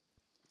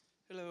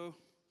Hello,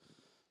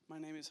 my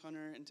name is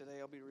Hunter, and today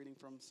I'll be reading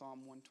from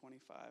Psalm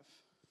 125.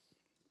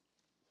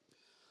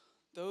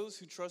 Those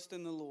who trust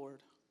in the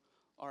Lord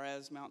are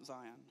as Mount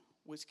Zion,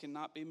 which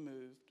cannot be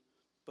moved,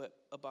 but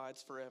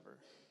abides forever.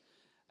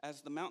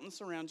 As the mountains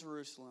surround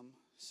Jerusalem,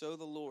 so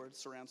the Lord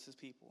surrounds his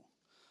people.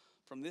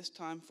 From this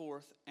time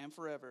forth and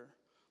forever,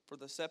 for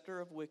the scepter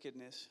of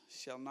wickedness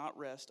shall not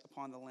rest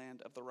upon the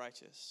land of the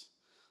righteous,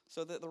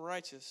 so that the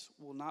righteous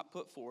will not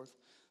put forth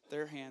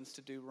their hands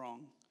to do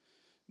wrong.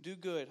 Do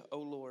good, O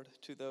Lord,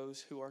 to those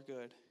who are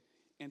good,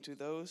 and to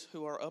those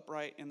who are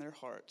upright in their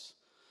hearts.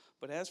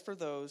 But as for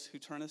those who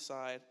turn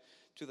aside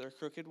to their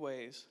crooked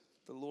ways,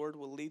 the Lord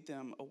will lead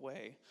them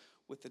away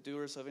with the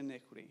doers of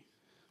iniquity.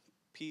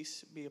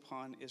 Peace be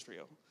upon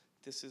Israel.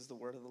 This is the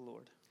word of the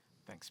Lord.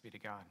 Thanks be to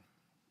God.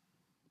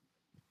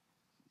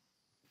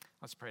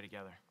 Let's pray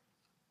together.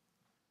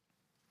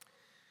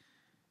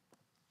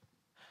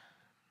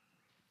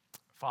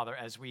 Father,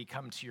 as we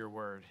come to your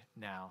word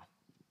now,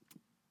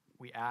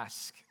 we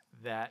ask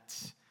that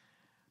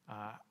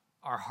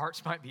our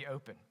hearts might be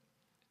open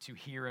to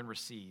hear and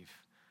receive.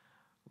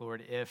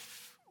 Lord,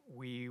 if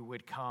we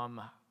would come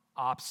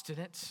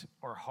obstinate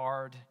or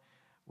hard,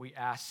 we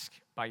ask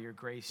by your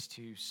grace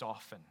to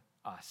soften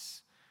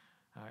us.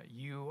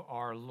 You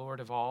are Lord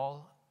of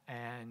all,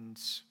 and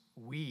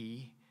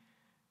we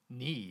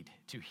need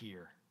to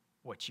hear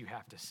what you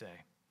have to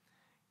say.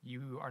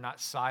 You are not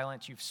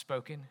silent, you've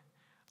spoken.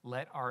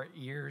 Let our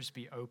ears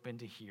be open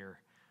to hear.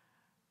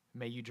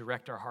 May you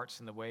direct our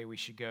hearts in the way we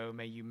should go.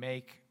 May you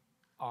make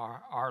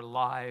our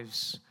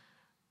lives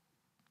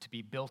to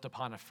be built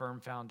upon a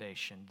firm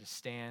foundation, to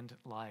stand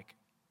like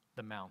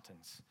the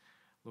mountains.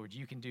 Lord,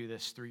 you can do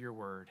this through your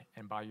word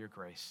and by your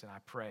grace, and I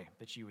pray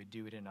that you would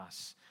do it in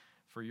us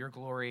for your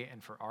glory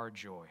and for our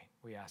joy.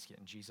 We ask it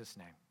in Jesus'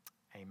 name.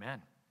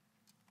 Amen.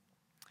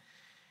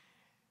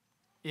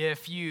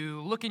 If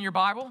you look in your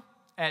Bible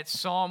at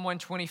Psalm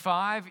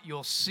 125,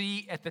 you'll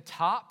see at the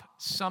top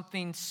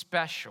something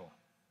special.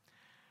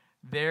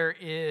 There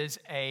is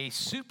a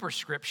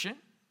superscription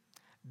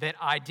that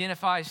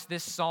identifies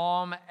this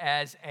psalm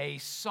as a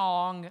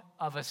song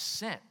of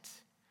ascent.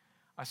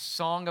 A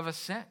song of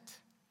ascent.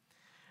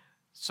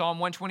 Psalm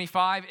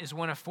 125 is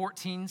one of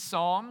 14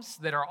 psalms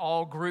that are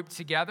all grouped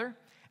together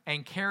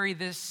and carry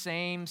this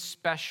same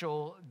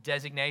special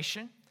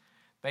designation.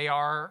 They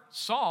are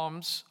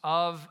psalms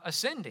of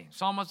ascending,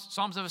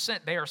 psalms of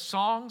ascent. They are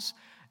songs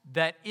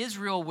that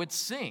Israel would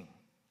sing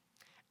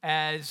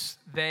as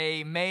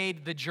they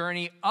made the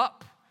journey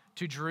up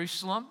to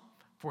Jerusalem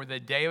for the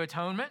Day of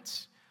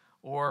Atonement,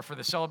 or for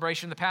the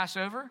celebration of the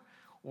Passover,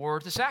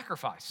 or to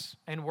sacrifice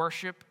and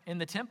worship in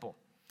the temple.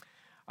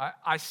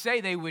 I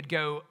say they would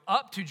go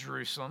up to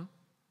Jerusalem,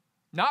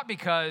 not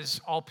because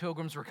all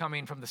pilgrims were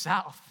coming from the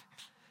south,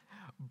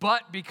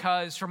 but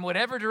because from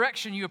whatever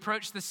direction you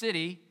approach the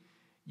city,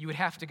 you would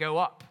have to go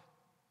up.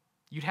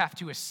 You'd have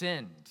to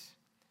ascend.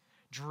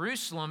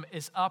 Jerusalem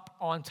is up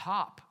on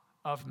top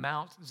of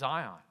Mount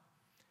Zion.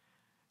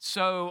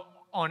 So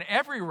on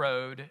every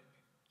road,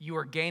 you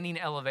are gaining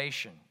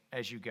elevation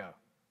as you go.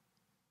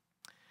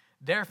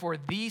 Therefore,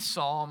 these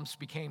psalms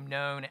became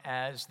known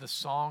as the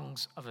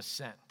songs of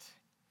ascent.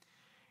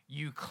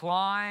 You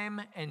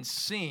climb and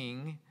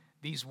sing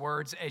these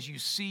words as you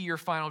see your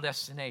final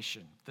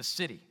destination, the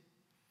city.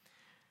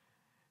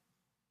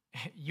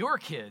 Your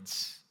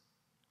kids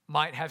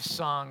might have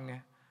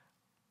sung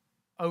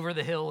over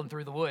the hill and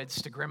through the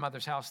woods to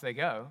grandmother's house they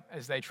go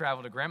as they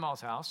travel to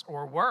grandma's house,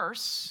 or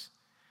worse,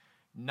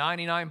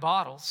 99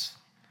 bottles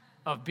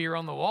of beer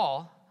on the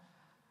wall.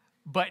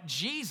 But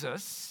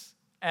Jesus,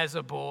 as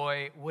a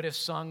boy, would have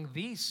sung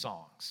these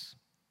songs.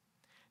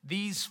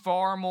 These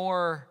far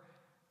more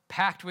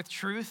packed with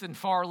truth and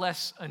far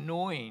less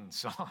annoying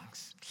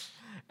songs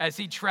as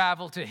he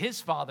traveled to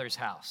his father's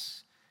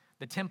house,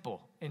 the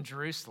temple in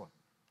Jerusalem.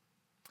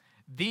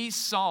 These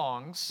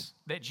songs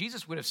that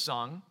Jesus would have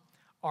sung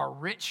are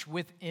rich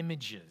with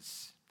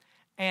images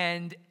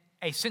and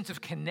a sense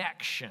of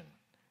connection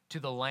to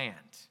the land.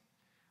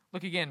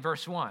 Look again,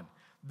 verse 1.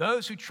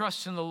 Those who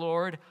trust in the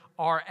Lord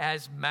are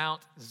as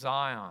Mount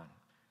Zion,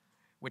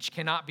 which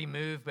cannot be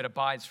moved but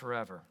abides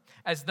forever.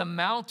 As the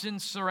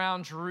mountains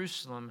surround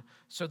Jerusalem,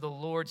 so the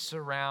Lord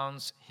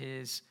surrounds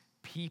his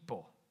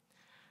people.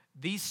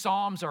 These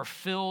psalms are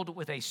filled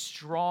with a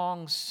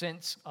strong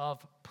sense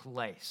of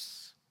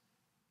place,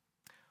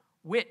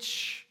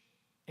 which,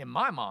 in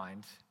my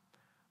mind,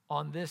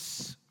 on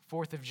this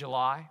 4th of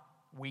July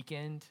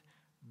weekend,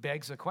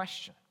 begs a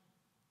question.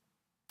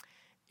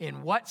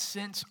 In what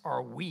sense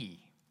are we,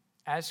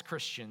 as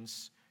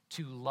Christians,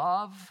 to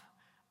love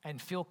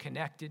and feel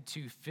connected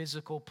to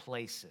physical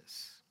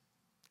places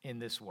in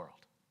this world?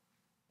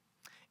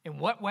 In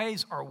what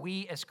ways are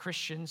we, as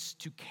Christians,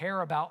 to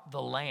care about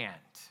the land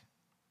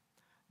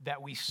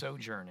that we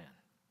sojourn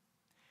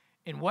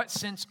in? In what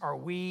sense are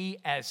we,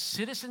 as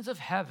citizens of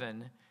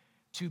heaven,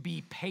 to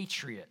be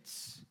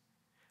patriots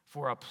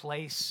for a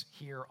place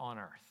here on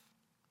earth?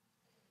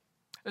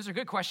 Those are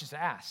good questions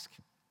to ask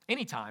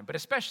anytime, but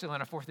especially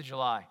on a 4th of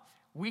July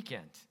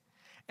weekend.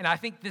 And I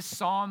think this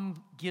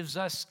psalm gives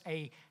us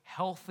a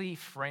healthy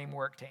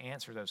framework to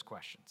answer those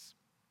questions.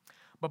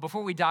 But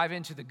before we dive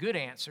into the good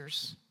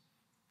answers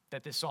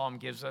that this psalm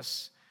gives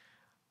us,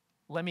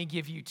 let me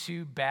give you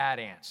two bad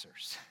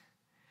answers.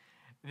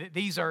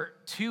 These are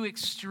two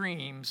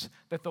extremes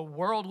that the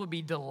world would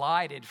be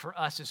delighted for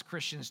us as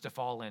Christians to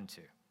fall into.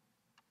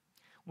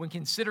 When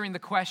considering the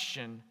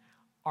question,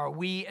 are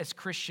we as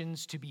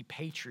Christians to be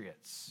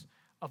patriots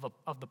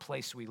of the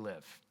place we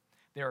live?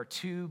 There are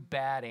two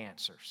bad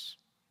answers.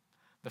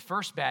 The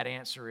first bad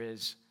answer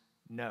is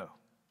no,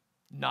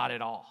 not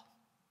at all,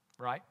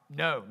 right?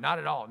 No, not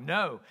at all.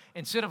 No,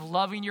 instead of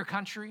loving your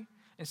country,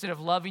 instead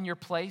of loving your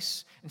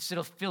place, instead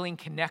of feeling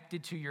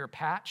connected to your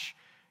patch,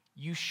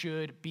 you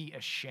should be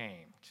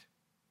ashamed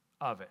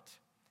of it.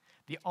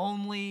 The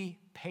only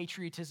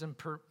patriotism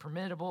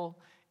permissible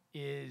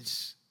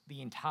is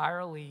the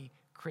entirely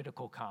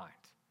critical kind.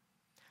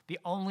 The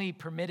only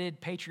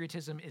permitted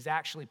patriotism is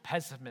actually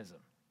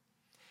pessimism.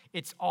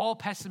 It's all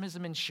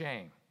pessimism and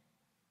shame.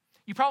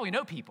 You probably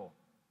know people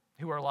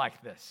who are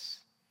like this.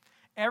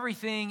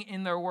 Everything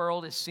in their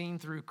world is seen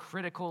through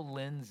critical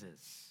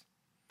lenses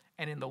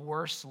and in the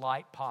worst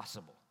light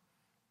possible.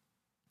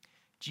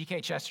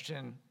 G.K.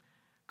 Chesterton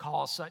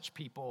calls such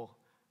people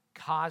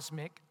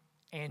cosmic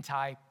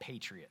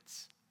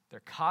anti-patriots. They're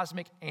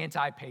cosmic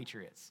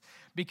anti-patriots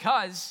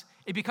because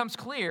it becomes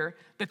clear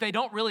that they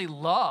don't really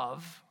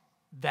love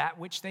that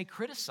which they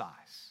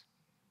criticize.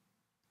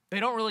 They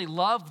don't really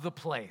love the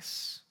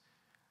place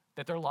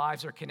that their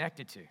lives are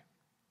connected to.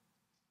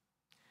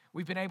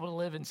 We've been able to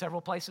live in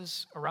several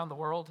places around the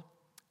world,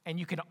 and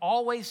you can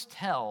always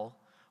tell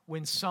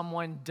when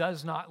someone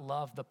does not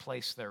love the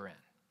place they're in.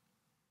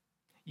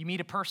 You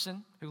meet a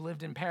person who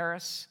lived in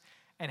Paris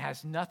and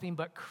has nothing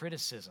but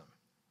criticism,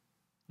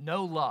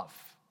 no love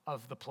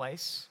of the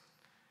place.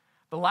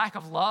 The lack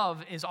of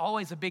love is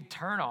always a big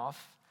turnoff,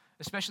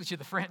 especially to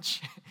the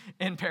French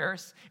in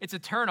Paris. It's a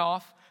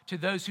turnoff to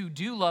those who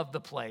do love the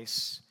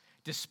place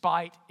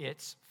despite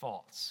its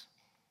faults.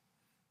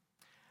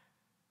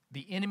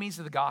 The enemies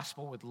of the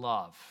gospel would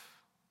love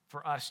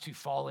for us to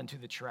fall into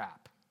the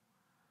trap,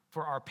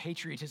 for our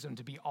patriotism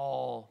to be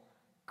all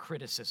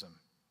criticism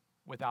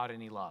without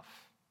any love.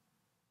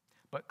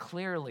 But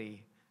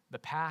clearly, the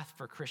path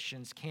for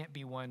Christians can't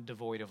be one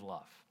devoid of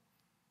love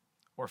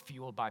or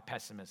fueled by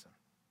pessimism.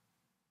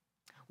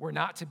 We're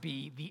not to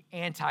be the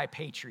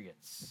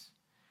anti-patriots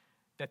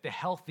that the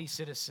healthy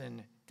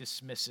citizen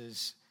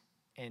dismisses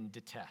and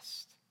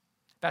detests.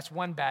 That's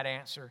one bad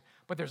answer,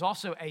 but there's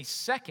also a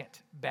second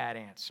bad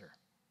answer,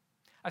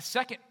 a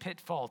second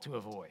pitfall to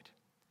avoid.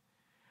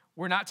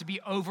 We're not to be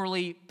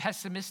overly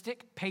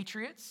pessimistic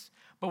patriots,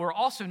 but we're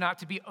also not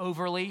to be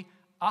overly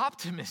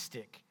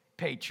optimistic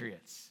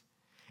patriots.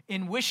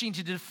 In wishing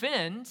to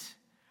defend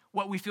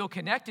what we feel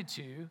connected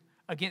to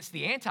against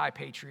the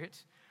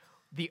anti-patriot,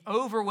 the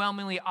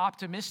overwhelmingly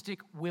optimistic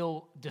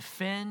will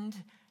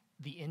defend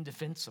the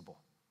indefensible.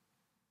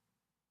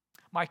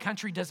 My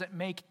country doesn't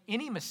make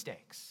any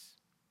mistakes.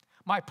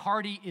 My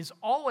party is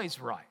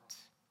always right.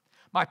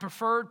 My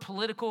preferred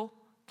political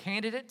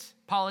candidate,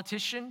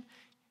 politician,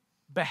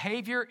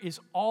 behavior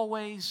is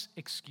always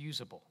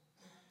excusable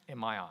in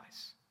my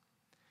eyes.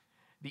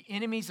 The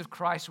enemies of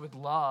Christ would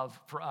love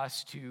for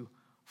us to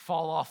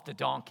fall off the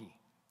donkey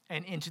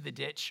and into the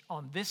ditch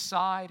on this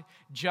side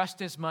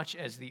just as much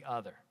as the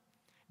other,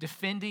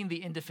 defending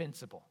the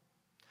indefensible,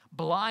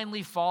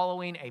 blindly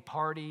following a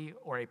party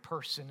or a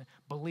person,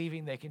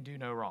 believing they can do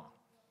no wrong.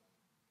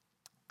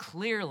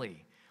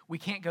 Clearly, we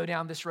can't go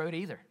down this road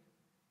either.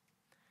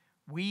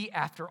 We,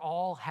 after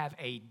all, have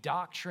a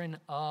doctrine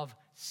of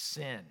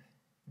sin,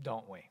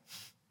 don't we?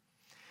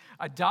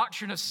 A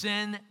doctrine of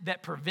sin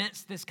that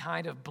prevents this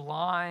kind of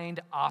blind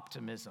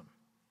optimism.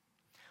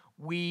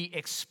 We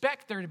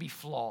expect there to be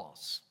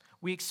flaws.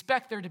 We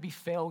expect there to be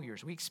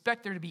failures. We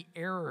expect there to be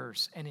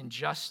errors and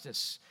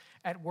injustice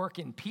at work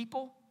in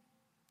people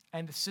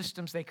and the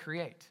systems they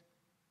create.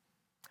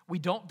 We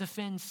don't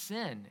defend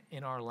sin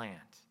in our land,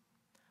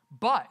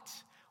 but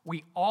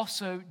we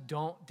also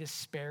don't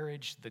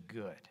disparage the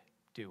good,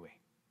 do we?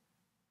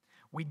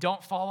 We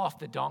don't fall off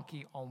the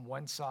donkey on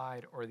one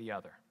side or the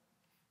other.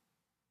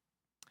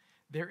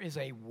 There is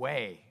a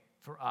way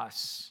for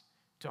us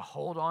to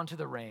hold on to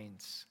the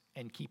reins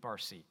and keep our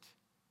seat.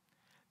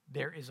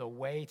 There is a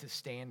way to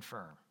stand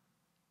firm,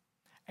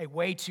 a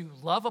way to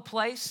love a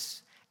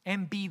place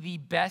and be the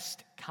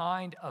best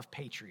kind of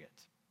patriot.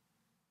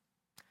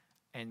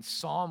 And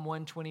Psalm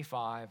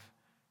 125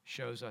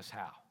 shows us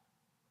how.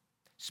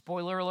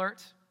 Spoiler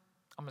alert,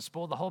 I'm going to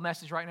spoil the whole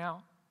message right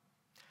now.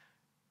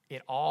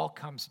 It all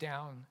comes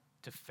down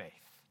to faith.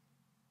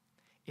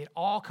 It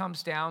all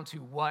comes down to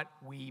what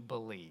we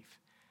believe.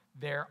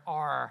 There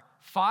are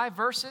 5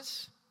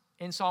 verses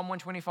in Psalm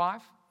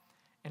 125,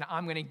 and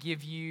I'm going to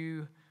give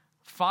you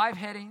 5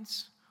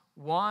 headings,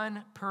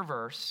 1 per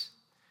verse.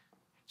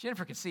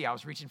 Jennifer could see I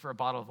was reaching for a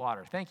bottle of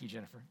water. Thank you,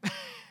 Jennifer.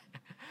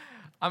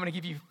 I'm going to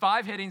give you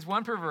 5 headings,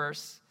 1 per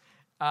verse,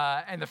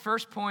 and the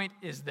first point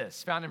is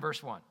this, found in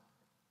verse 1.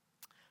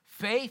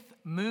 Faith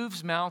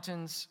moves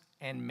mountains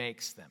and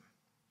makes them.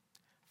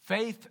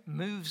 Faith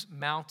moves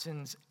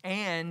mountains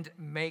and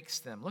makes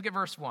them. Look at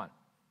verse 1.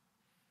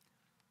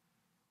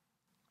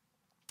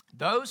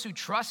 Those who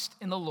trust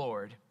in the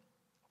Lord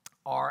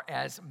are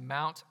as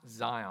Mount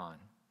Zion,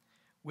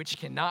 which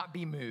cannot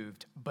be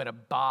moved, but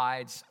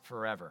abides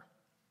forever.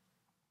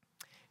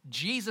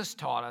 Jesus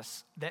taught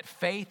us that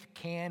faith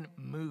can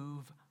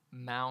move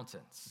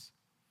mountains.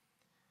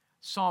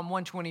 Psalm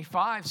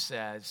 125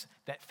 says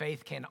that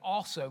faith can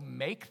also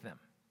make them.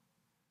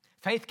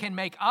 Faith can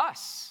make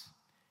us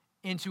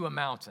into a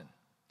mountain.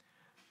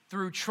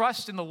 Through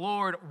trust in the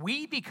Lord,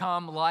 we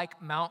become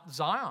like Mount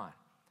Zion.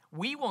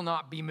 We will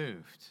not be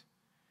moved.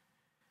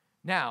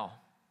 Now,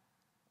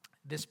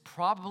 this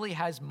probably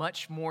has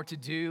much more to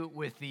do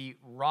with the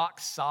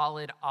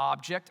rock-solid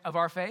object of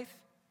our faith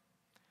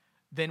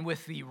than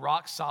with the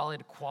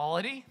rock-solid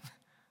quality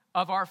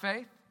of our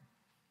faith.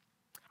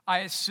 I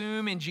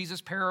assume in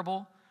Jesus'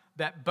 parable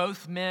that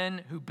both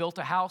men who built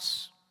a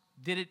house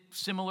did it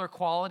similar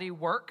quality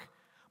work,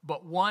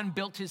 but one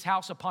built his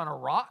house upon a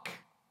rock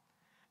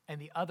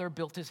and the other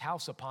built his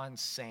house upon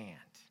sand.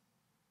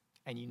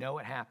 And you know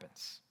what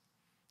happens.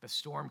 The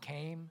storm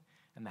came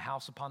and the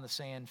house upon the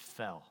sand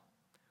fell.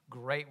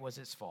 Great was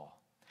its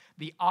fall.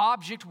 The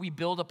object we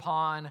build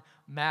upon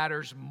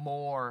matters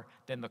more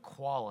than the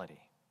quality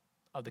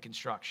of the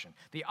construction.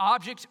 The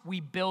object we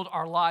build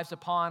our lives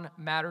upon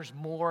matters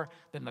more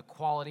than the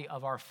quality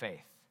of our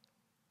faith.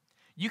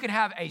 You can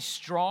have a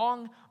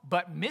strong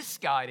but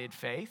misguided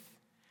faith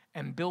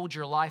and build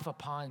your life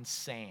upon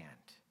sand.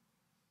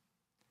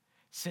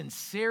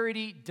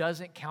 Sincerity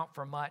doesn't count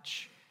for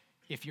much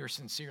if you're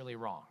sincerely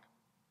wrong,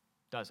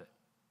 does it?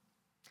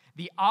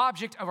 The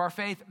object of our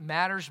faith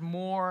matters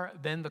more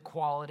than the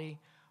quality,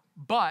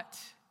 but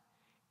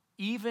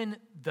even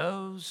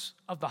those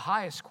of the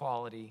highest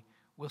quality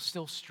will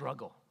still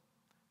struggle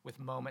with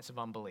moments of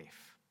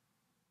unbelief.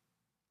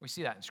 We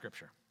see that in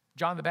Scripture.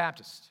 John the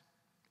Baptist,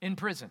 in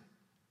prison,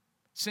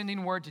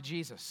 sending word to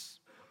Jesus.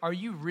 Are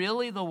you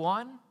really the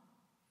one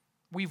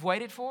we've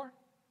waited for?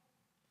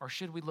 Or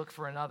should we look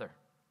for another?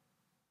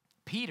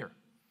 Peter,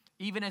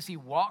 even as he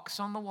walks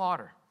on the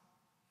water,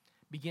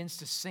 begins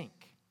to sink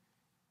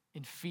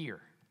in fear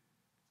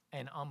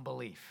and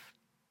unbelief.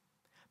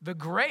 The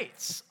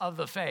greats of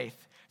the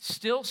faith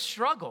still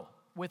struggle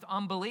with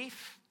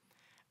unbelief,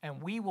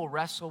 and we will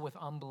wrestle with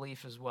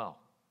unbelief as well.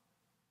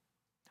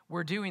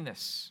 We're doing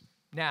this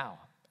now.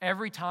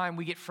 Every time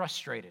we get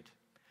frustrated,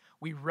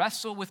 we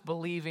wrestle with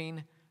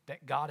believing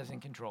that God is in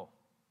control.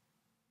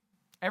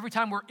 Every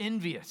time we're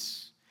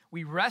envious,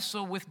 we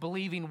wrestle with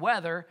believing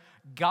whether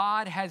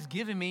God has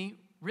given me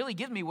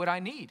what I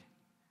need.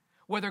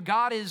 Whether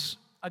God is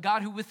a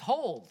God who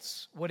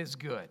withholds what is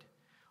good,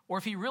 or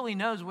if he really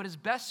knows what is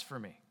best for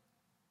me.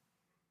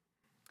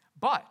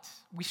 But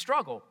we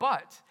struggle.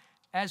 But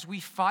as we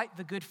fight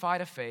the good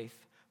fight of faith,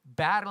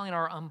 battling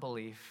our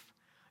unbelief,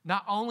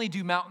 not only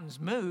do mountains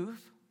move,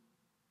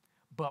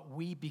 but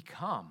we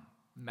become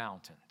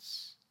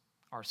mountains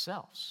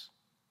ourselves.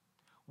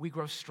 We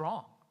grow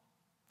strong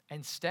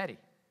and steady.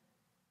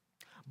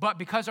 But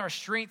because our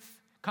strength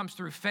comes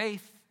through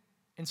faith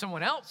in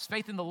someone else,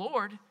 faith in the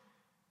Lord,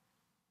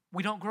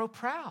 we don't grow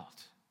proud.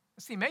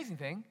 That's the amazing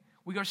thing.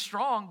 We grow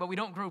strong, but we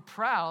don't grow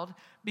proud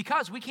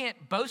because we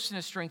can't boast in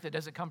a strength that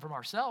doesn't come from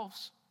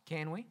ourselves,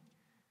 can we?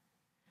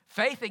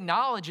 Faith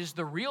acknowledges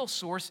the real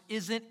source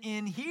isn't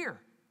in here.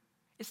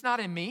 It's not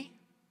in me.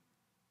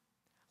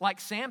 Like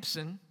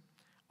Samson,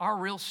 our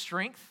real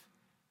strength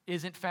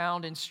isn't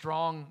found in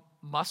strong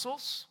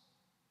muscles.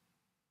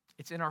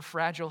 It's in our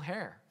fragile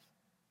hair.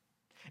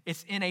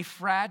 It's in a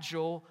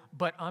fragile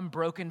but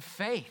unbroken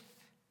faith.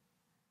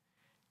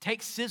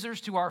 Take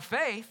scissors to our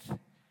faith,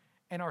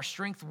 and our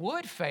strength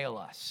would fail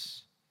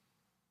us,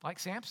 like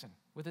Samson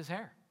with his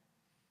hair.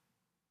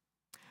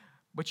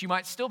 But you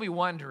might still be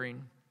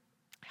wondering,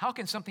 how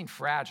can something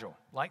fragile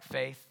like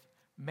faith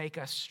make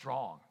us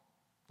strong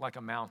like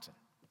a mountain?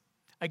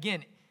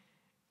 Again,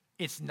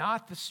 it's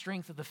not the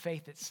strength of the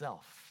faith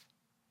itself.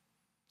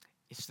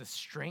 It's the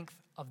strength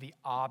of the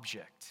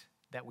object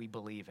that we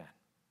believe in.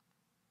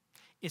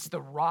 It's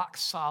the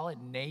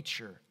rock-solid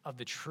nature of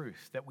the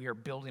truth that we are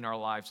building our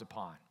lives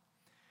upon.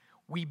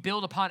 We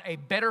build upon a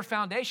better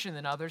foundation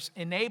than others,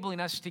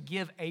 enabling us to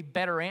give a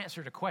better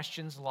answer to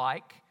questions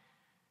like,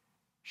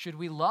 should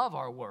we love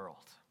our world?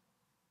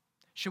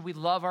 Should we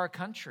love our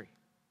country?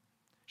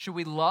 Should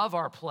we love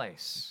our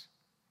place?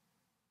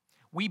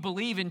 We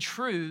believe in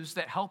truths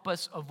that help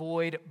us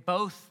avoid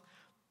both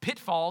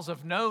pitfalls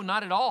of no,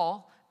 not at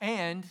all,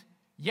 and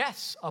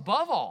yes,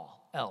 above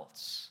all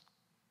else.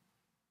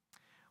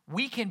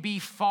 We can be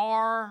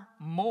far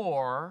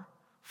more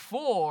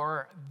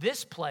for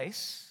this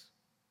place,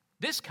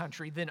 this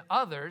country, than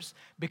others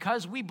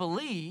because we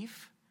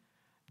believe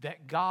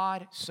that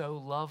God so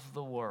loved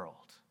the world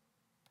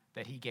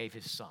that he gave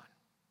his son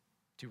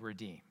to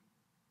redeem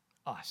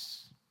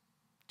us,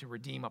 to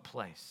redeem a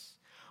place.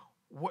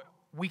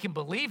 We can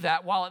believe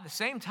that while at the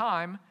same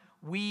time,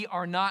 we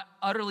are not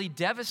utterly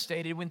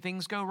devastated when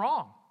things go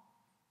wrong,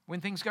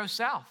 when things go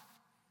south,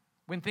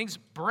 when things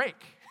break.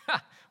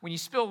 when you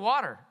spill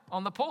water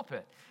on the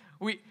pulpit.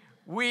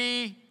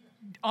 We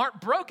aren't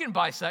broken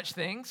by such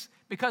things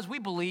because we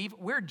believe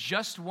we're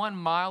just 1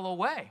 mile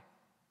away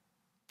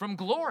from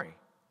glory,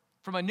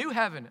 from a new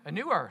heaven, a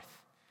new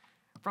earth,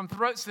 from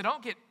throats that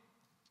don't get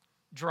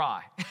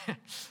dry.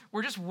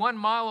 We're just 1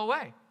 mile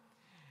away.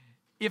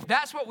 If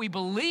that's what we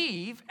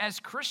believe as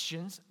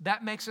Christians,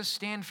 that makes us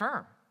stand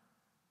firm,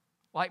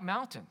 like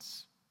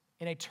mountains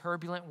in a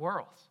turbulent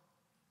world.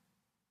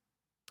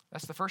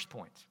 That's the first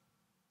point.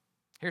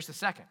 Here's the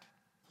second.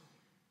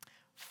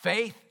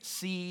 Faith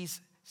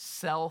sees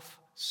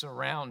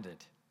self-surrounded.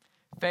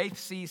 Faith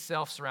sees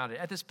self-surrounded.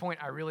 At this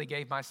point, I really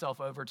gave myself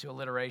over to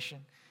alliteration.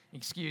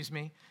 Excuse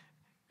me.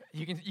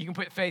 You can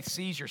put faith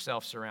sees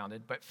yourself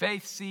surrounded, but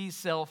faith sees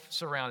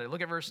self-surrounded.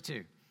 Look at verse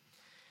 2.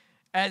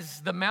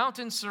 As the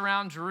mountains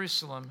surround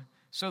Jerusalem,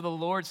 so the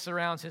Lord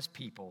surrounds his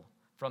people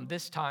from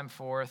this time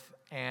forth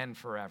and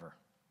forever.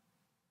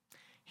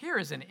 Here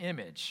is an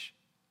image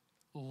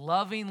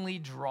lovingly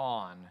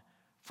drawn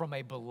from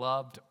a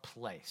beloved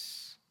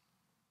place.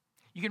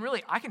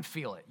 I can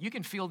feel it. You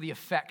can feel the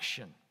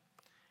affection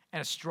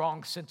and a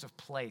strong sense of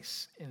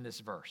place in this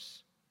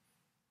verse.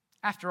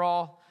 After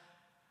all,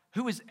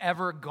 who has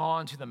ever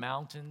gone to the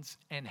mountains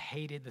and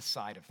hated the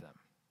sight of them?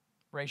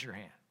 Raise your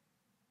hand.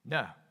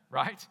 No,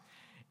 right?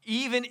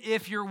 Even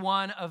if you're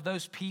one of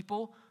those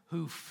people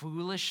who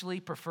foolishly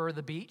prefer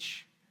the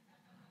beach,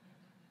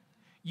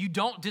 you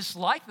don't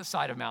dislike the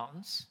sight of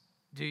mountains,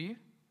 do you?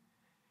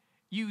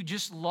 You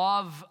just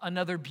love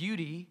another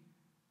beauty.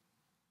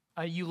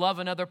 You love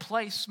another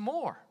place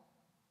more.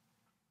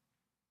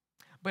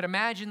 But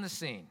imagine the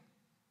scene.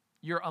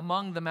 You're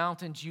among the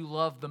mountains you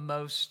love the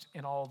most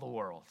in all the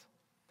world.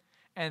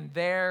 And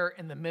there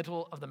in the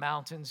middle of the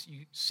mountains,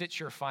 you sit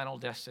your final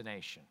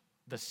destination,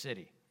 the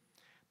city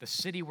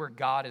where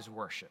God is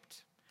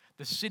worshiped,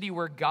 the city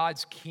where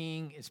God's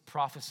king is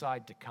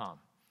prophesied to come.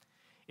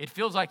 It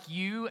feels like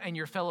you and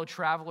your fellow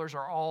travelers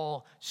are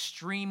all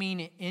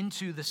streaming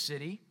into the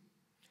city.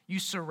 You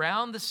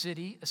surround the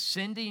city,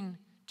 ascending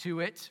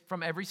to it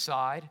from every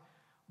side,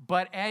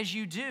 but as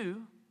you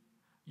do,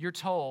 you're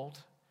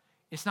told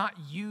it's not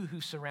you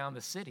who surround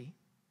the city,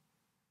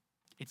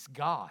 it's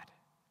God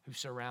who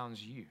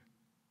surrounds you.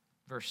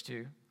 Verse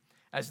 2,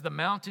 as the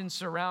mountains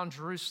surround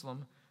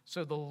Jerusalem,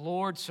 so the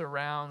Lord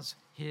surrounds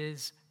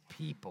his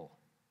people.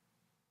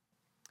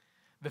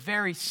 The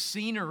very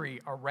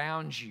scenery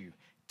around you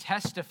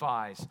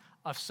testifies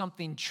of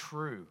something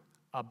true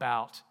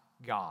about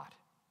God.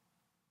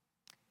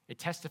 It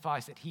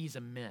testifies that he's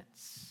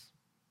immense.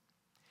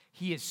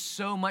 He is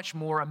so much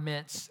more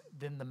immense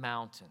than the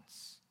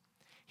mountains.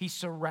 He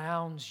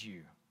surrounds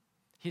you,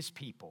 his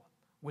people,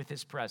 with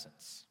his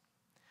presence.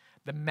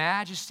 The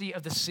majesty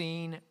of the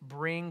scene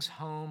brings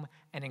home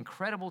an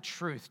incredible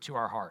truth to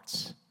our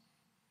hearts.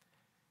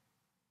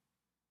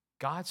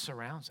 God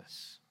surrounds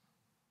us,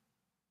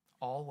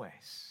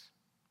 always.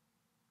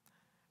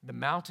 The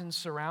mountains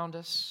surround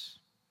us.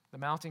 The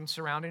mountains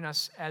surrounding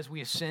us as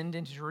we ascend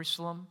into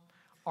Jerusalem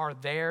are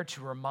there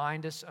to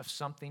remind us of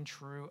something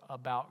true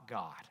about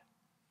God.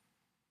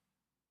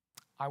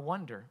 I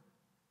wonder,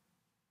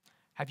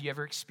 have you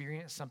ever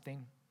experienced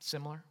something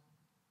similar?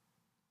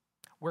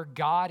 Where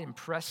God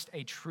impressed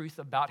a truth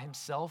about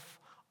himself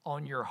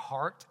on your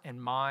heart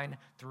and mind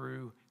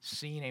through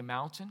seeing a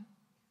mountain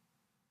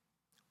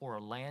or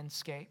a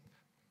landscape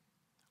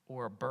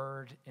or a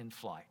bird in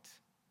flight.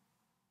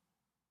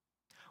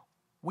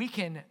 We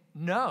can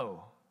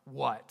know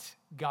what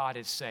God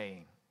is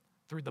saying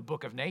through the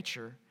book of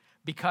nature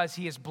because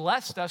he has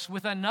blessed us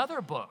with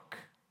another book.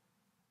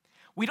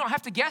 We don't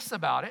have to guess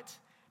about it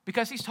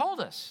because he's told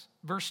us.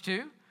 Verse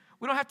 2,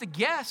 we don't have to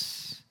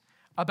guess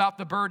about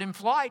the bird in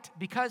flight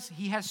because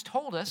he has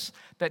told us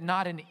that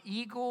not an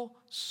eagle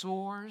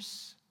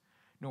soars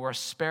nor a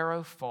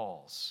sparrow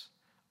falls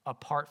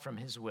apart from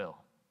his will.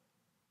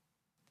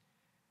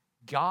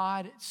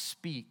 God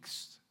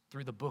speaks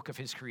through the book of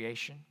his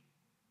creation,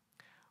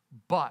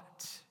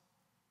 but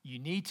you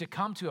need to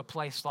come to a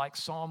place like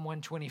Psalm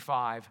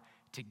 125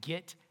 to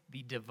get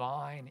the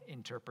divine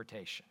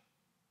interpretation.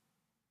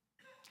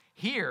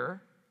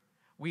 Here,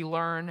 we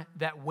learn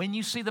that when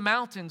you see the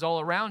mountains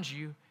all around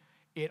you,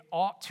 it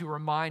ought to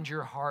remind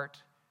your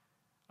heart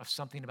of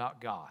something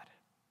about God.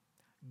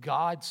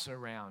 God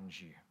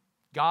surrounds you.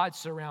 God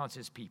surrounds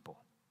his people.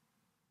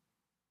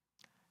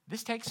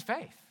 This takes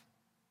faith,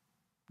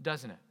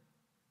 doesn't it?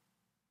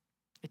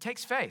 It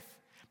takes faith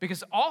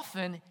because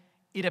often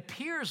it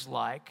appears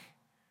like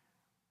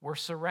we're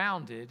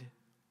surrounded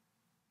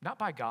not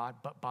by God,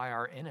 but by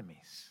our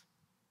enemies,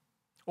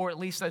 or at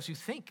least those who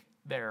think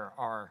they're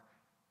our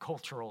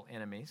cultural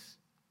enemies.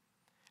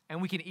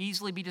 And we can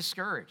easily be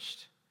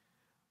discouraged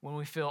when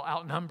we feel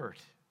outnumbered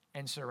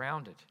and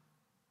surrounded.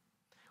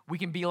 We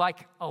can be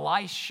like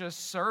Elisha's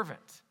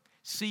servant,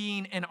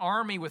 seeing an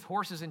army with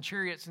horses and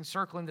chariots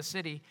encircling the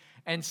city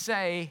and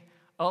say,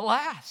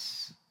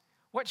 "Alas,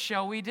 what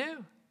shall we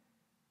do?"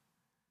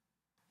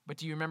 But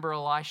do you remember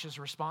Elisha's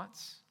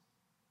response?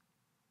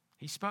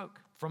 He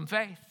spoke from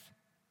faith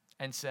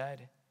and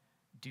said,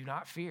 "Do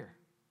not fear,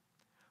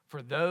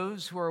 For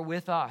those who are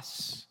with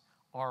us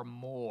are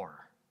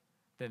more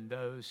than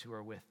those who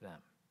are with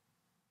them."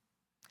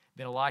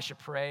 Then Elisha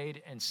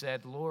prayed and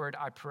said, "Lord,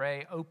 I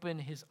pray, open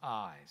his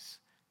eyes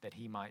that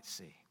he might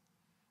see."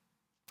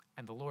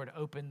 And the Lord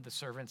opened the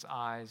servant's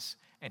eyes,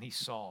 and he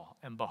saw,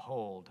 and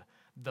behold,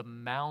 the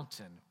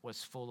mountain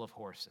was full of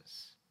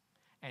horses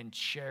and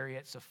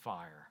chariots of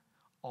fire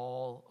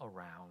all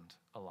around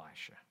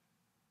Elisha.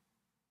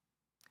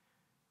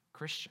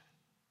 Christian,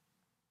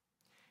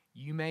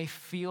 you may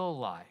feel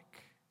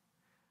like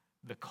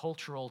the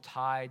cultural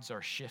tides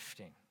are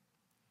shifting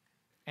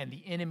and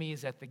the enemy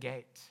is at the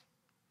gate.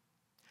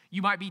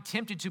 You might be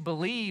tempted to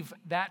believe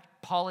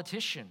that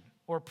politician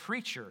or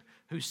preacher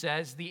who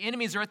says the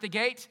enemies are at the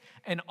gate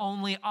and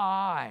only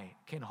I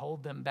can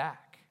hold them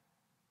back.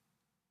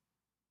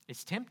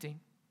 It's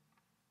tempting,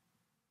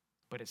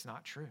 but it's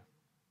not true.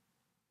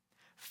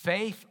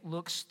 Faith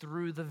looks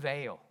through the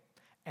veil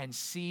and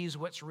sees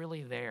what's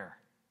really there.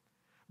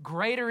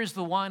 Greater is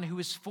the one who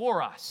is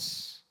for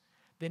us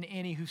than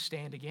any who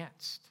stand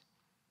against.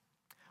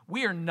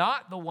 We are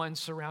not the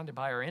ones surrounded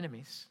by our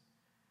enemies.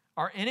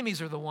 Our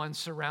enemies are the ones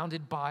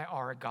surrounded by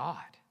our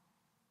God.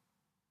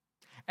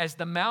 As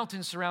the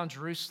mountains surround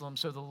Jerusalem,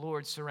 so the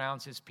Lord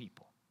surrounds his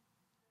people.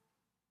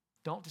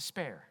 Don't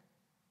despair,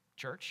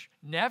 church.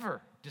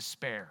 Never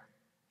despair,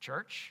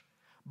 church.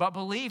 But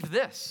believe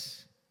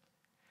this: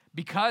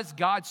 because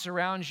God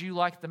surrounds you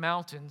like the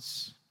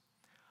mountains,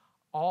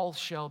 all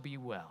shall be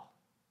well,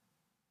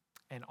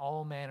 and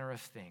all manner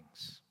of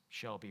things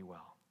shall be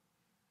well.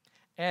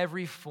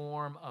 Every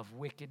form of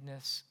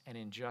wickedness and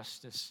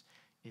injustice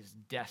is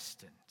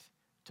destined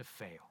to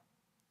fail.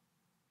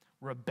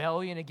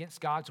 Rebellion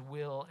against God's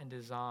will and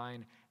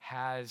design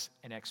has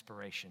an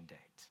expiration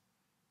date.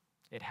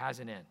 It has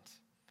an end.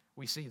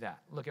 We see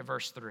that. Look at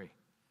verse 3.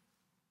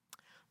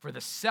 For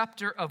the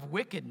scepter of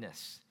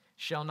wickedness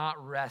shall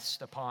not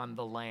rest upon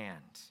the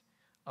land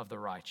of the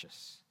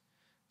righteous,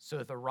 so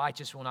that the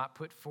righteous will not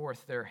put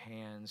forth their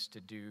hands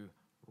to do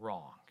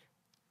wrong.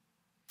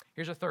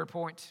 Here's a third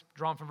point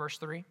drawn from verse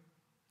 3.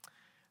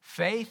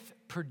 Faith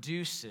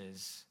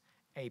produces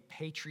a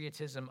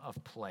patriotism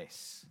of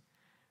place.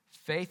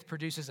 Faith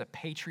produces a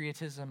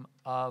patriotism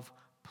of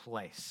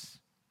place.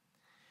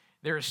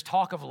 There is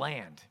talk of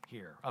land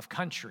here, of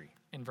country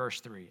in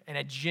verse 3, and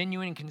a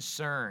genuine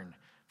concern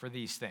for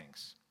these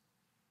things.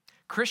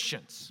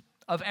 Christians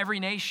of every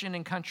nation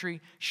and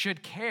country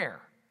should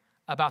care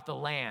about the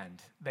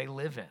land they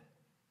live in,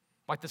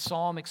 like the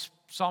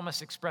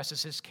psalmist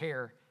expresses his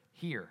care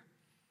here.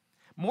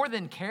 More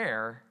than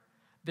care,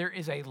 there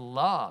is a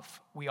love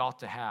we ought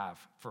to have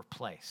for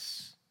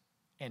place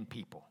and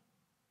people.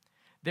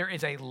 There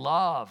is a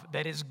love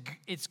that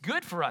it's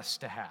good for us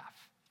to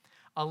have.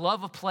 A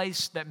love of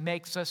place that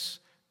makes us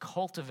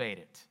cultivate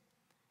it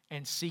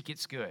and seek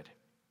its good.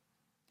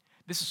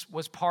 This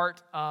was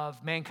part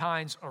of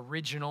mankind's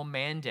original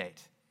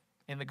mandate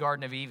in the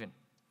Garden of Eden.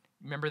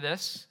 Remember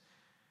this?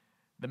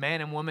 The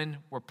man and woman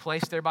were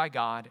placed there by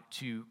God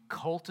to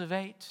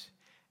cultivate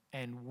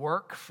and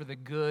work for the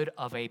good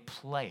of a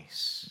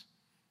place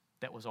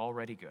that was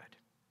already good.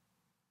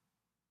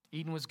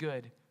 Eden was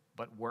good,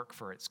 but work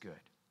for its good.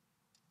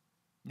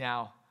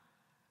 Now,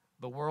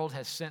 the world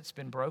has since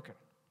been broken,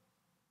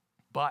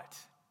 but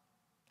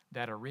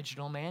that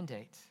original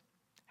mandate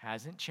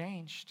hasn't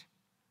changed.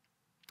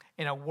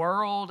 In a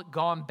world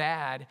gone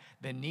bad,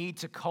 the need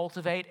to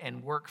cultivate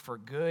and work for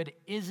good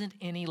isn't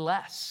any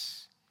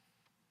less.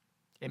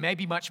 It may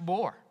be much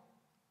more,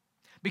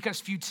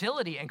 because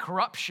futility and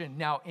corruption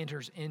now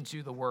enters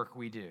into the work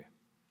we do.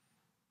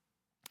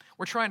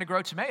 We're trying to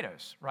grow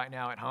tomatoes right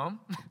now at home.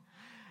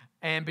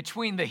 And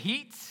between the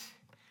heat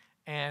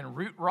and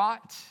root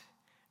rot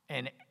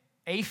and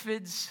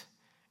aphids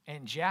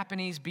and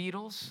Japanese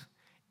beetles,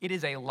 it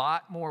is a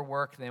lot more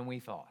work than we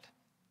thought.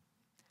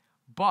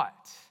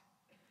 But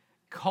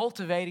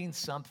cultivating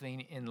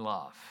something in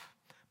love,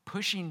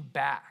 pushing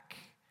back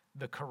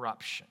the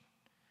corruption,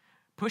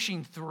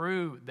 pushing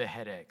through the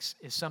headaches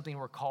is something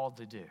we're called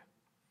to do.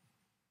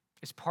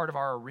 It's part of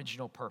our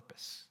original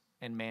purpose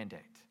and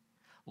mandate.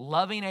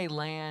 Loving a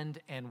land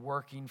and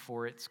working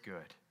for its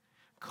good.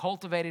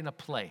 Cultivating a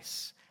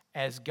place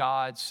as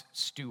God's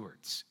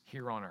stewards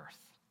here on earth.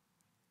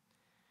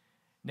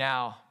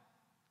 Now,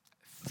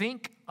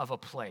 think of a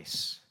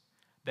place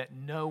that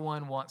no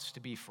one wants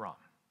to be from.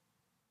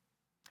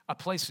 A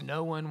place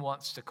no one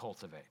wants to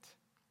cultivate.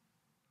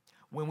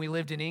 When we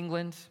lived in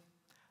England,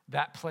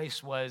 that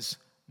place was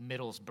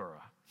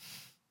Middlesbrough.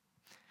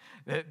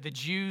 The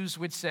Jews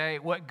would say,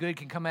 "What good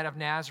can come out of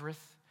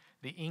Nazareth?"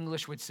 The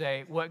English would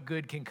say, "What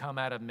good can come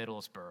out of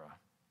Middlesbrough?"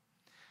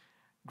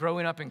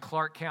 Growing up in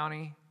Clark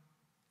County,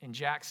 in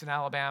Jackson,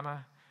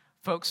 Alabama,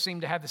 folks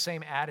seem to have the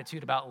same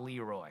attitude about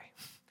Leroy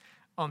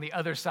on the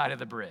other side of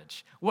the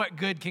bridge. What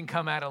good can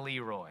come out of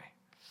Leroy?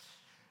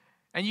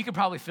 And you could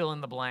probably fill in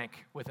the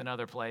blank with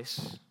another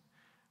place.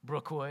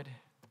 Brookwood,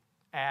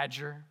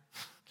 Adger.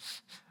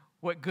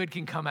 What good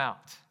can come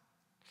out?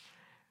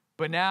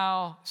 But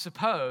now,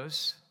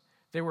 suppose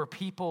there were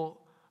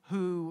people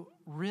who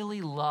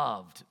really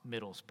loved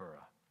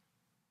Middlesbrough.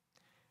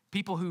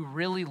 People who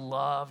really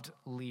loved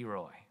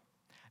Leroy.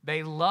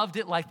 They loved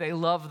it like they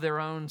loved their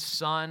own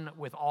son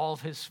with all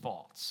of his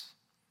faults.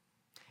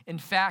 In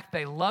fact,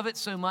 they love it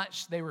so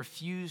much they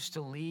refuse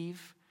to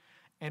leave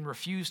and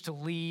refuse to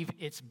leave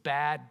its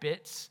bad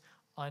bits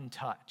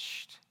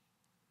untouched.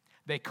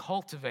 They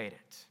cultivate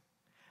it.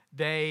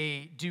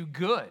 They do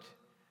good.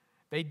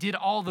 They did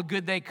all the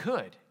good they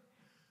could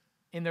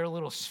in their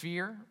little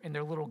sphere, in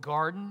their little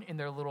garden, in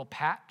their little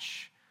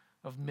patch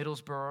of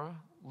Middlesbrough,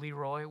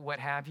 Leroy, what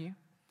have you.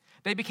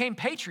 They became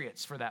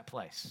patriots for that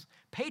place,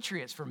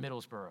 patriots for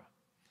Middlesbrough,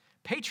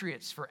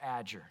 patriots for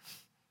Adger.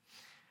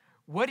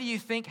 What do you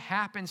think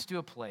happens to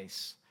a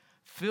place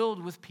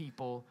filled with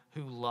people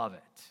who love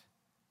it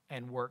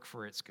and work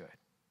for its good?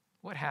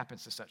 What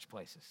happens to such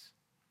places?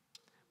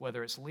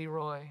 Whether it's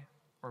Leroy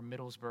or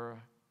Middlesbrough,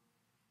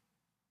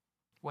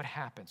 what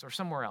happens? Or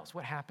somewhere else,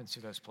 what happens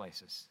to those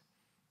places?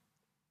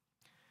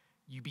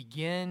 You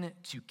begin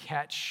to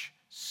catch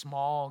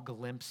small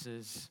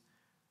glimpses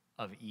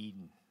of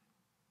Eden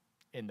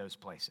in those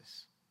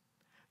places.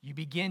 You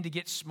begin to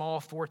get small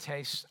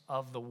foretastes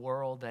of the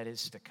world that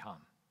is to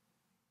come.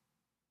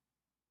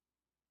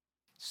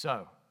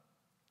 So,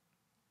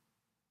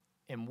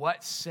 in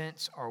what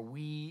sense are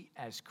we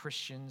as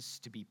Christians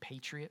to be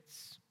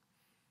patriots?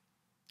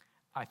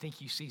 I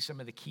think you see some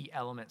of the key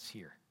elements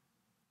here.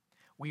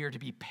 We are to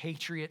be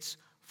patriots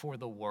for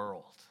the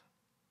world,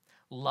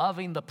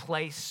 loving the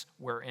place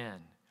we're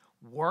in,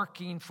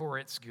 working for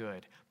its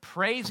good,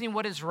 praising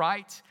what is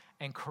right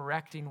and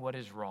correcting what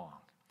is wrong,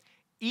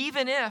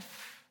 even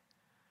if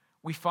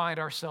we find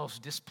ourselves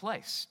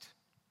displaced,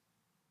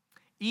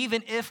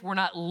 even if we're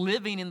not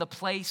living in the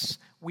place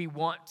we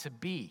want to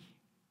be.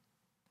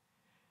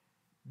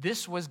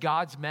 This was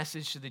God's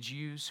message to the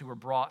Jews who were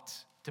brought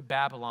to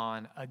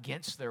Babylon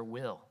against their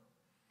will.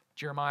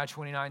 Jeremiah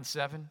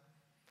 29:7,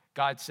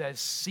 God says,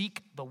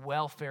 "Seek the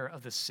welfare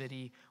of the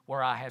city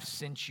where I have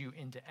sent you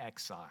into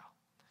exile,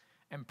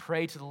 and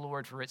pray to the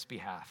Lord for its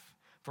behalf,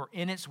 for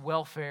in its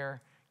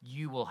welfare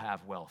you will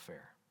have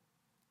welfare."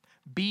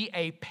 Be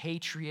a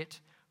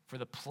patriot for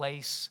the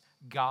place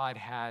God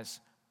has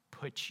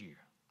put you,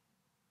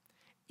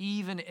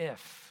 even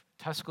if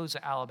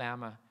Tuscaloosa,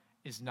 Alabama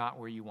is not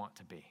where you want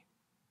to be.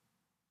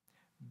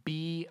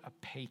 Be a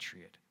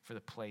patriot for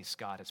the place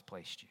God has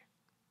placed you.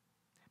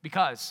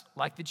 Because,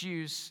 like the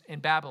Jews in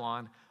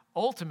Babylon,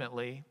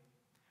 ultimately,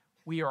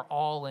 we are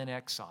all in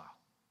exile.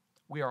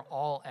 We are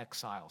all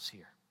exiles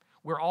here.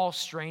 We're all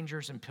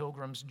strangers and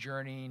pilgrims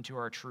journeying to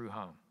our true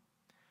home.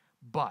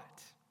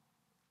 But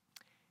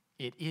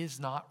it is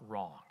not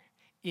wrong.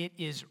 It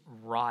is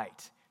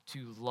right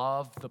to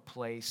love the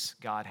place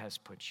God has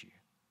put you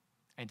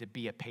and to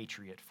be a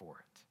patriot for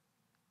it.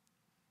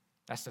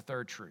 That's the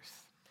third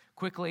truth.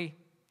 Quickly,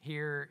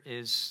 here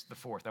is the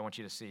fourth I want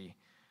you to see.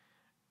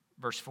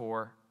 Verse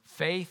 4,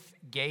 faith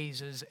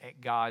gazes at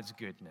God's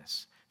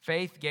goodness.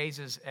 Faith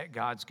gazes at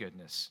God's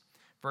goodness.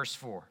 Verse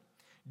 4,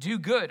 do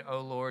good, O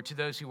Lord, to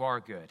those who are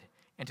good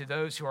and to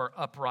those who are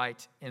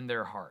upright in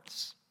their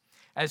hearts.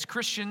 As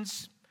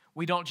Christians,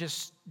 we don't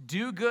just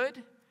do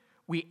good,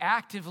 we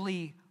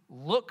actively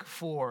look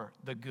for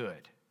the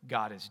good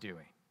God is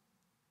doing.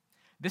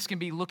 This can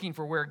be looking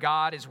for where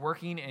God is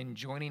working and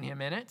joining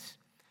him in it,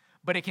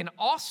 but it can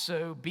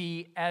also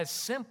be as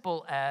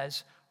simple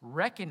as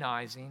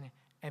recognizing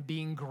and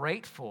being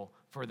grateful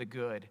for the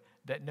good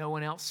that no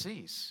one else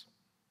sees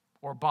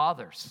or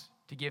bothers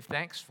to give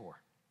thanks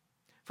for.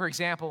 For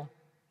example,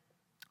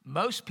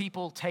 most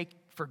people take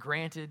for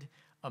granted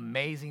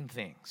amazing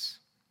things,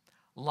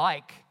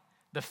 like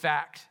the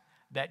fact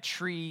that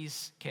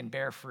trees can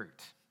bear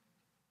fruit.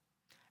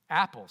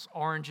 Apples,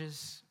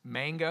 oranges,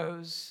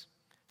 mangoes,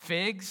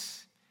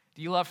 figs.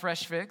 Do you love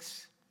fresh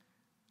figs?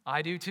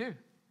 I do too.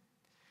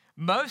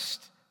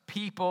 Most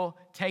people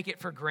take it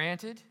for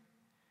granted,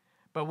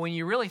 but when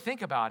you really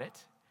think about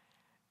it,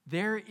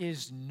 there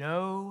is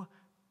no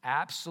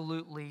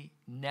absolutely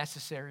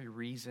necessary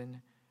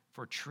reason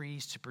for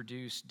trees to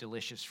produce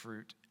delicious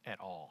fruit at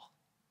all.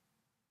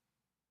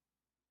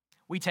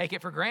 We take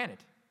it for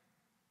granted.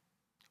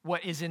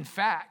 What is in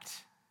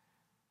fact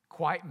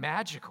quite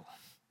magical.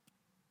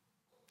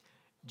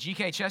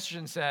 G.K.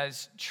 Chesterton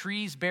says,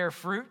 trees bear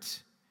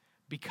fruit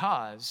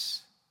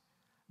because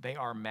they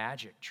are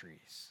magic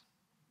trees.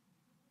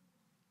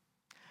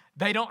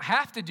 They don't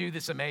have to do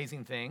this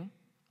amazing thing,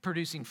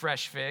 producing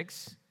fresh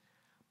figs,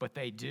 but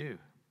they do.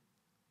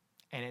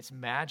 And it's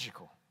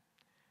magical.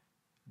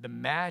 The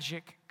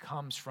magic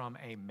comes from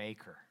a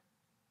maker.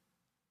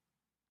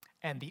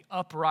 And the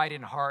upright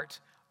in heart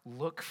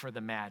look for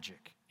the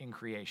magic in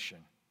creation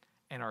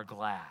and are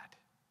glad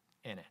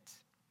in it.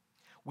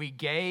 We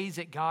gaze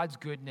at God's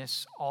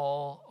goodness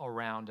all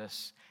around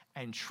us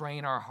and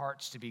train our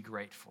hearts to be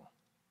grateful.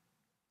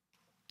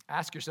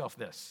 Ask yourself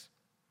this: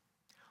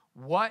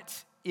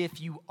 what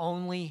if you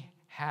only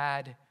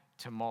had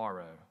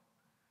tomorrow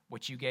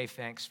what you gave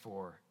thanks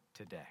for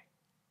today?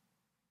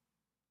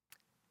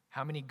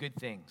 How many good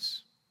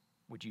things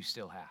would you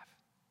still have?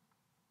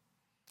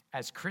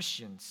 As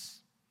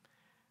Christians,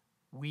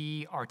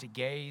 We are to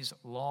gaze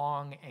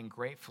long and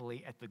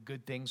gratefully at the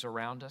good things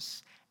around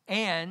us,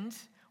 and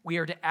we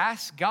are to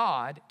ask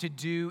God to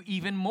do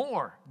even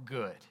more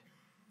good.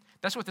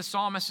 That's what the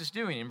psalmist is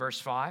doing in verse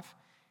 5.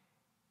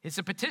 It's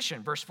a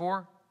petition. Verse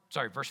 4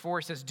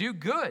 it says, "Do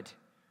good,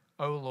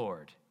 O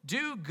Lord.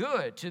 Do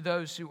good to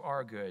those who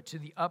are good, to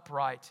the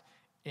upright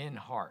in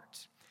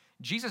heart."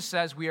 Jesus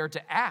says we are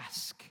to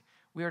ask,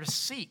 we are to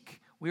seek,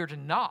 we are to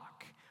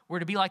knock. We're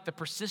to be like the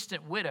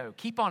persistent widow.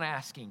 Keep on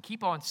asking,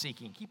 keep on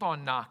seeking, keep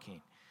on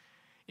knocking.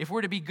 If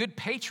we're to be good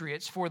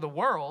patriots for the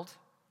world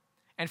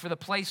and for the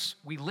place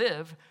we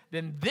live,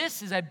 then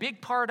this is a big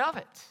part of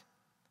it.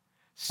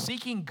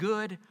 Seeking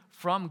good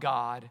from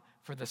God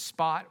for the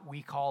spot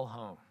we call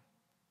home.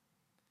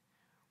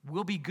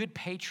 We'll be good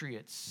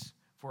patriots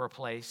for a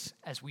place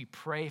as we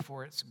pray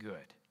for its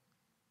good.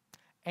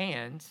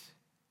 And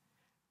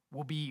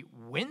we'll be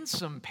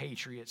winsome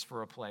patriots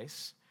for a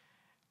place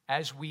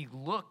as we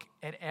look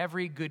at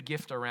every good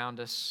gift around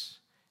us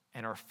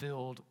and are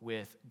filled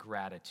with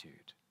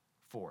gratitude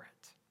for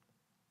it.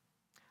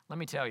 Let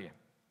me tell you,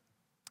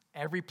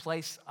 every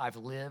place I've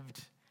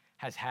lived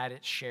has had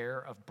its share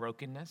of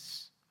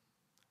brokenness,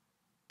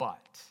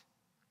 but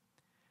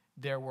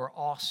there were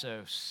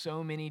also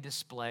so many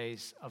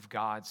displays of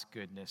God's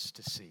goodness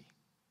to see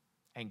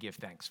and give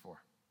thanks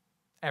for.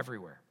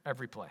 Everywhere,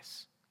 every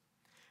place.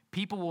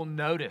 People will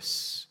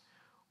notice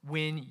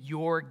when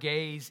your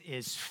gaze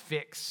is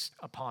fixed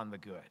upon the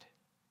good.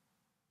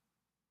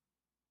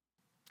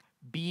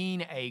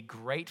 Being a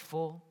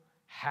grateful,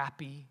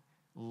 happy,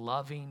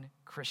 loving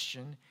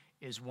Christian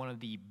is one of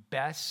the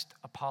best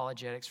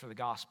apologetics for the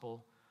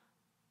gospel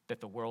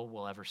that the world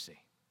will ever see.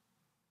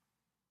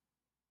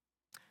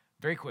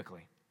 Very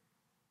quickly,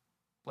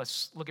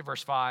 let's look at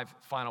verse 5,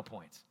 final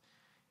point.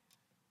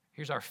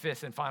 Here's our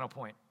fifth and final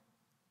point.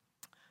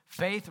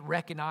 Faith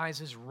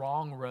recognizes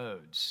wrong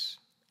roads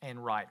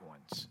and right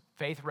ones.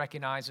 Faith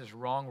recognizes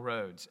wrong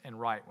roads and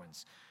right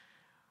ones.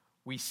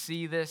 We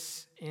see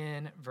this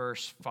in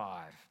verse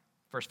 5.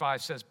 Verse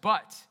 5 says,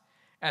 "But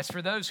as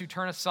for those who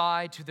turn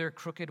aside to their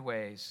crooked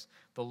ways,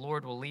 the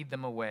Lord will lead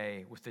them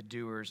away with the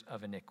doers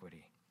of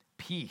iniquity.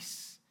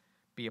 Peace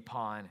be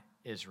upon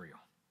Israel."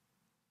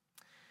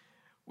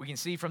 We can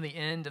see from the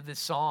end of this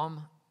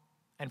psalm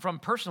and from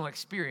personal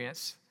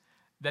experience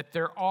that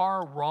there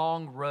are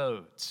wrong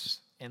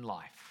roads in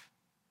life.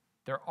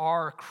 There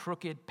are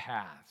crooked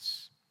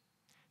paths.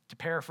 To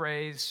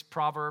paraphrase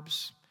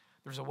Proverbs,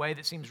 there's a way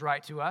that seems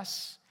right to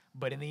us,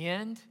 but in the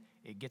end,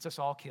 it gets us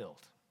all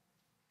killed.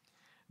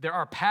 There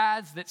are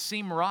paths that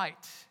seem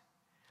right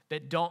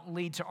that don't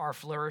lead to our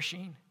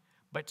flourishing,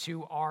 but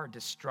to our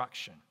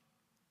destruction.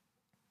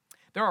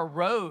 There are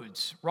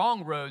roads,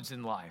 wrong roads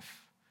in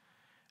life.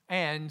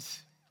 And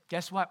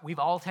guess what? We've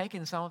all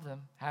taken some of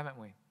them, haven't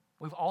we?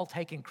 We've all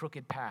taken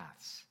crooked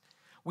paths.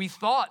 We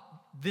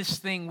thought this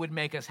thing would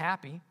make us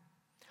happy.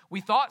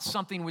 We thought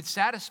something would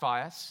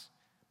satisfy us,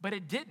 but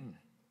it didn't.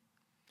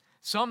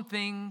 Some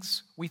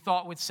things we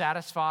thought would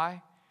satisfy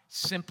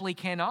simply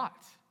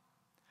cannot.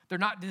 They're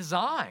not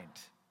designed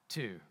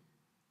to.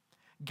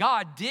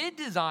 God did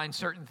design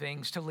certain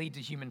things to lead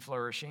to human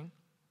flourishing,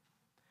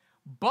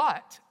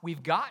 but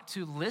we've got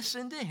to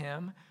listen to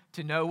Him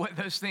to know what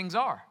those things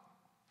are.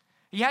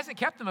 He hasn't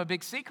kept them a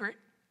big secret,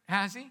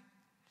 has He?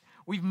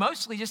 We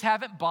mostly just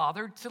haven't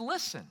bothered to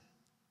listen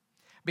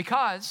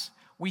because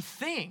we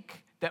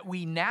think that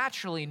we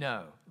naturally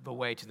know the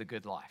way to the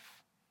good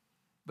life,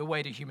 the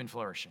way to human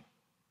flourishing.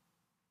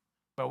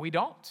 But we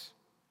don't.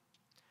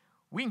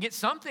 We can get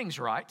some things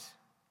right,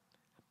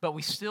 but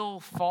we still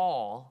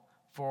fall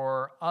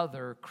for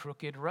other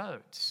crooked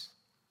roads.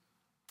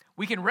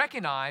 We can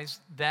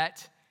recognize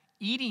that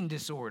eating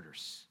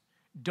disorders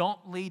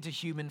don't lead to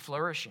human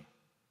flourishing.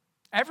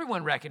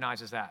 Everyone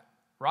recognizes that,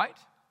 right?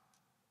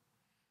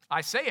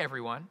 I say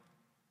everyone,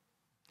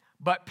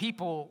 but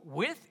people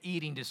with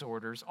eating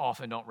disorders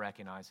often don't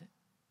recognize it.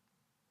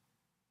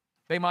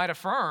 They might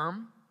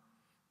affirm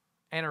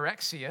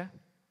anorexia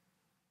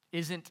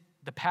isn't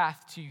the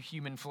path to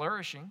human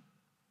flourishing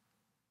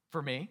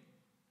for me,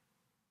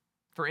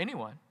 for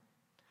anyone,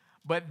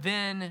 but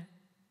then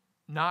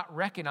not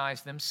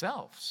recognize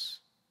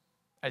themselves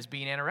as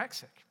being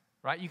anorexic,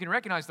 right? You can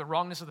recognize the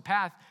wrongness of the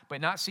path,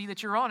 but not see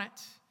that you're on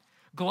it.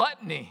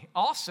 Gluttony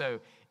also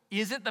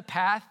isn't the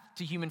path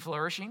to human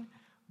flourishing,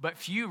 but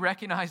few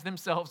recognize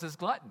themselves as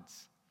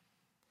gluttons.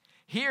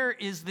 Here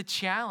is the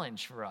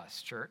challenge for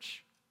us,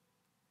 church.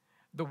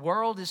 The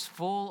world is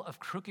full of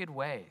crooked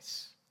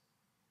ways,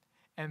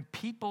 and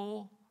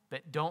people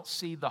that don't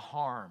see the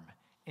harm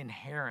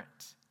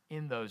inherent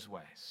in those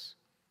ways.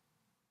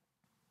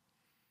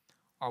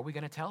 Are we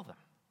going to tell them?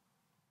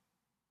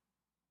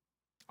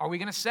 Are we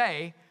going to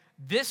say,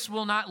 this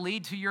will not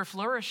lead to your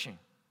flourishing?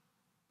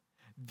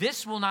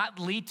 This will not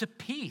lead to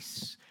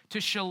peace, to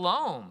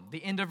shalom,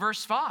 the end of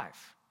verse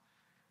 5.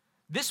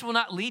 This will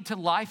not lead to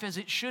life as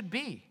it should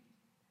be.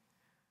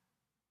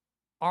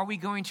 Are we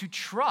going to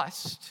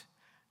trust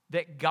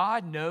that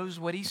God knows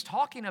what He's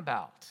talking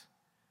about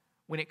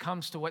when it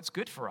comes to what's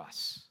good for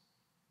us?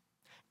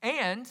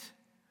 And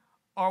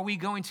are we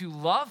going to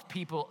love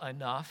people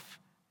enough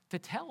to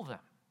tell them?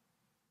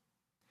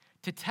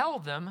 To tell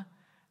them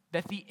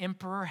that the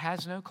emperor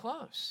has no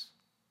clothes.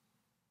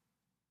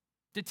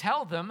 To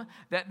tell them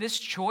that this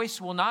choice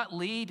will not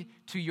lead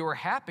to your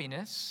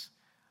happiness,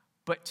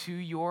 but to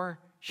your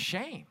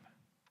shame.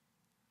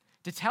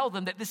 To tell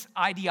them that this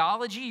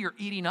ideology you're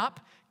eating up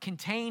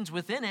contains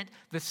within it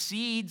the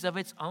seeds of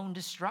its own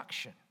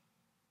destruction.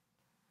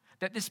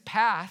 That this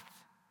path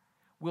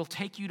will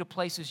take you to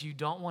places you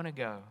don't want to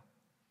go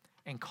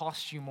and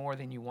cost you more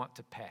than you want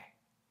to pay.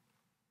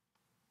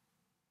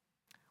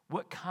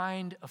 What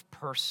kind of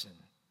person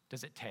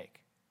does it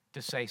take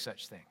to say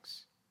such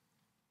things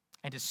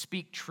and to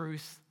speak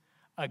truth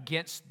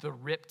against the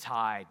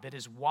riptide that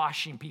is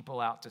washing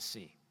people out to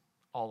sea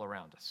all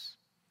around us?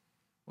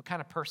 What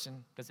kind of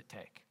person does it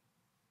take?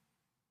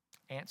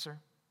 Answer: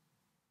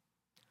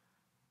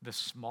 the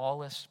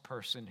smallest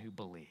person who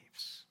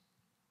believes,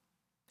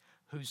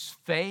 whose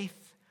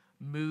faith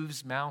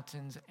moves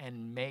mountains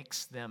and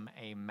makes them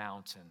a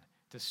mountain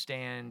to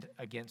stand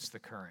against the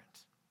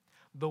current.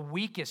 The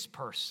weakest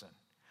person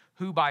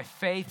who by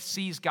faith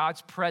sees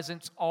God's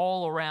presence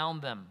all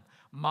around them,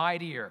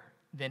 mightier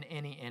than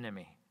any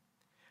enemy.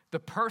 The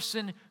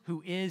person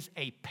who is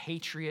a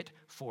patriot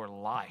for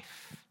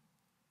life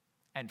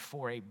and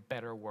for a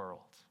better world.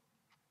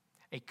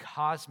 A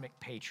cosmic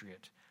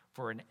patriot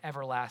for an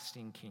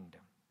everlasting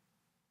kingdom.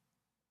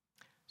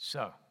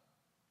 So,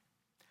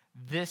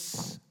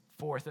 this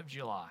 4th of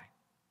July,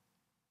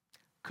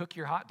 cook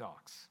your hot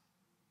dogs,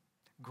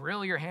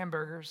 grill your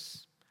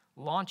hamburgers,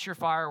 launch your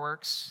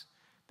fireworks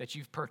that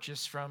you've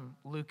purchased from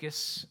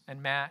Lucas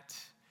and Matt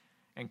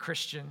and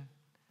Christian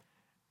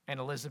and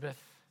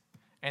Elizabeth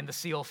and the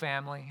Seal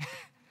family.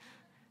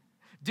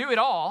 Do it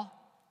all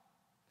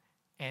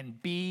and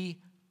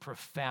be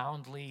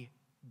profoundly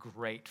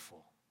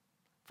grateful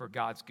for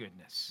God's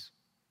goodness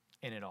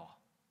in it all.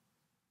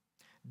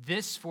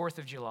 This 4th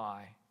of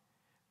July,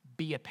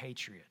 be a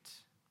patriot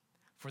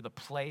for the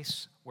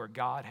place where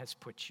God has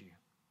put you,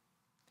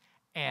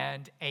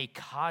 and a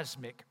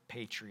cosmic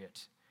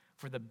patriot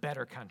for the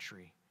better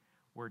country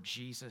where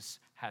Jesus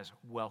has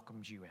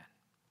welcomed you in.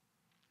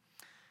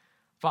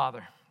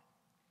 Father,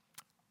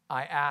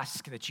 I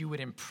ask that you would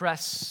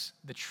impress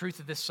the truth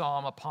of this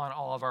psalm upon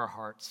all of our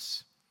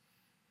hearts.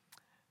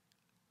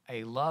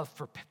 A love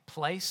for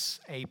place,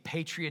 a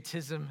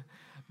patriotism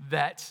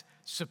that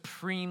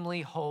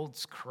supremely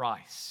holds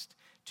Christ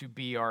to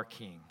be our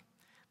King,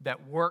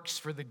 that works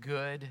for the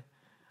good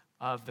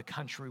of the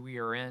country we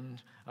are in,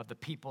 of the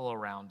people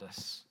around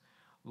us.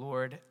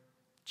 Lord,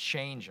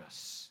 change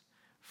us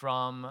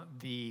from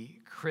the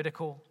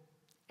critical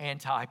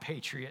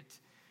anti-patriot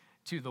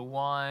to the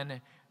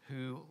one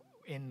who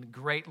in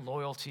great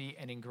loyalty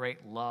and in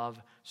great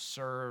love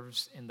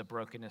serves in the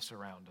brokenness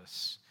around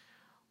us.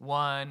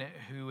 One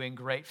who in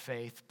great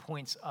faith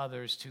points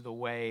others to the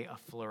way of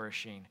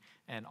flourishing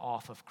and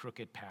off of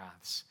crooked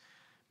paths.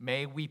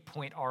 May we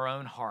point our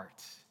own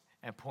heart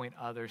and point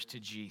others to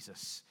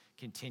Jesus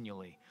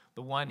continually,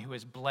 the one who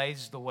has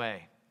blazed the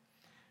way,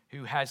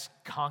 who has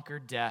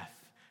conquered death,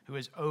 who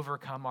has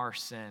overcome our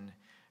sin,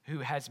 who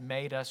has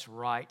made us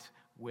right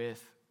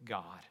with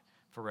God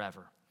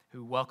forever,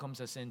 who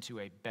welcomes us into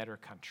a better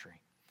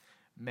country.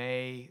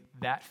 May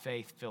that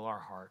faith fill our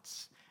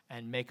hearts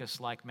and make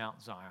us like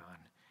Mount Zion,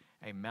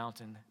 a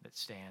mountain that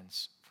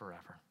stands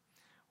forever.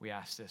 We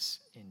ask this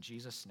in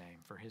Jesus' name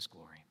for his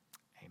glory.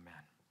 Amen.